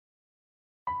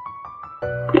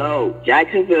No,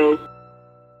 Jacksonville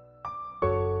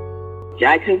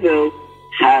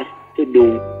has to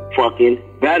do fucking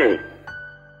better.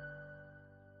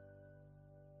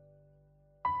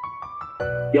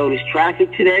 Yo, this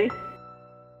traffic today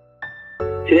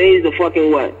is the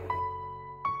fucking what?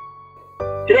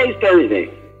 Today's Thursday.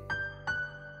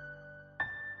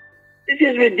 This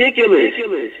is ridiculous.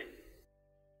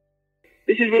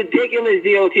 This is ridiculous,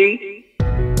 DOT.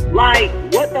 Like,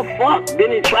 what the fuck?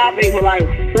 Been in traffic for like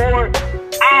 4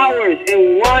 hours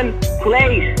in one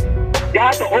place.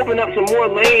 Got to open up some more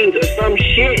lanes or some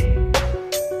shit.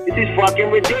 This is fucking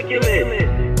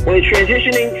ridiculous. When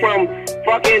transitioning from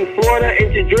fucking Florida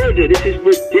into Georgia, this is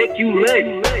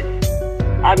ridiculous.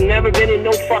 I've never been in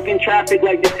no fucking traffic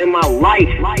like this in my life.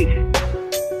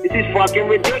 This is fucking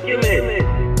ridiculous.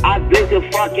 I've been to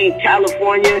fucking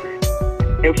California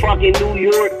and fucking New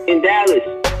York and Dallas.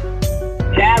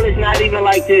 Dallas not even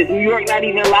like this. New York not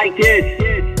even like this.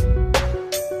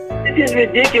 This is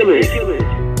ridiculous.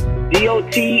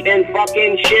 DOT and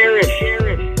fucking sheriffs.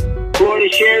 Florida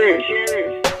sheriffs.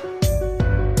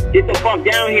 Get the fuck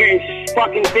down here and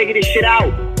fucking figure this shit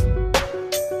out.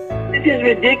 This is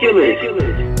ridiculous.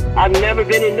 I've never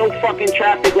been in no fucking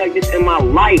traffic like this in my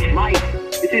life.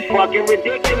 This is fucking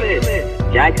ridiculous.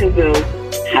 Jacksonville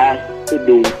has to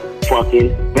do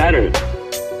fucking better.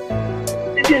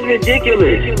 This is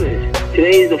ridiculous.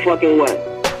 Today is the fucking what?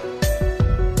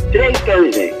 Today's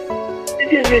Thursday.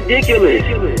 This is ridiculous.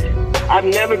 I've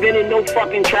never been in no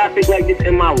fucking traffic like this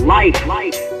in my life.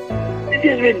 This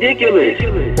is ridiculous.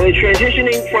 When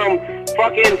transitioning from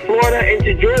fucking Florida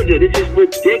into Georgia, this is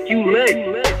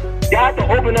ridiculous. Got to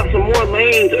open up some more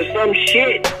lanes or some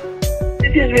shit.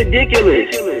 This is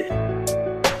ridiculous.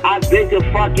 I've been to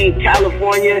fucking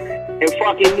California and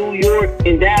fucking New York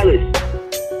and Dallas.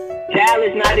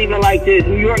 Dallas not even like this.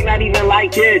 New York not even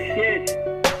like this.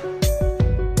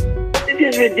 This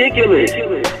is ridiculous.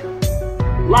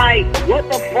 Like, what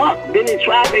the fuck? Been in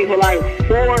traffic for like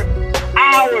 4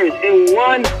 hours in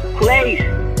one place.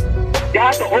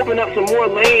 Got to open up some more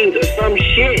lanes or some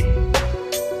shit.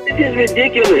 This is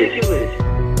ridiculous.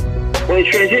 When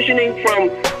transitioning from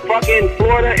fucking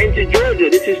Florida into Georgia,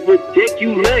 this is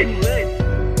ridiculous.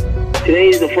 Today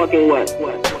is the fucking what?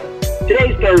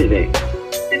 Today's Thursday.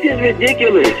 This is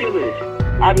ridiculous.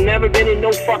 I've never been in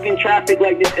no fucking traffic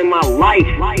like this in my life.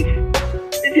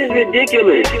 This is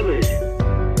ridiculous.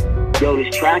 Yo,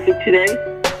 this traffic today,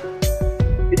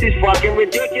 this is fucking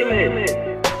ridiculous.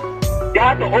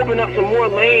 Got to open up some more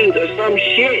lanes or some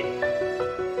shit.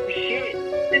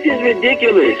 This is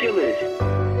ridiculous.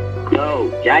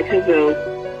 No, Jacksonville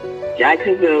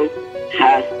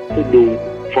has to do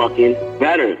fucking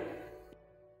better.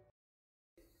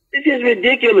 This is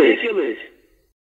ridiculous.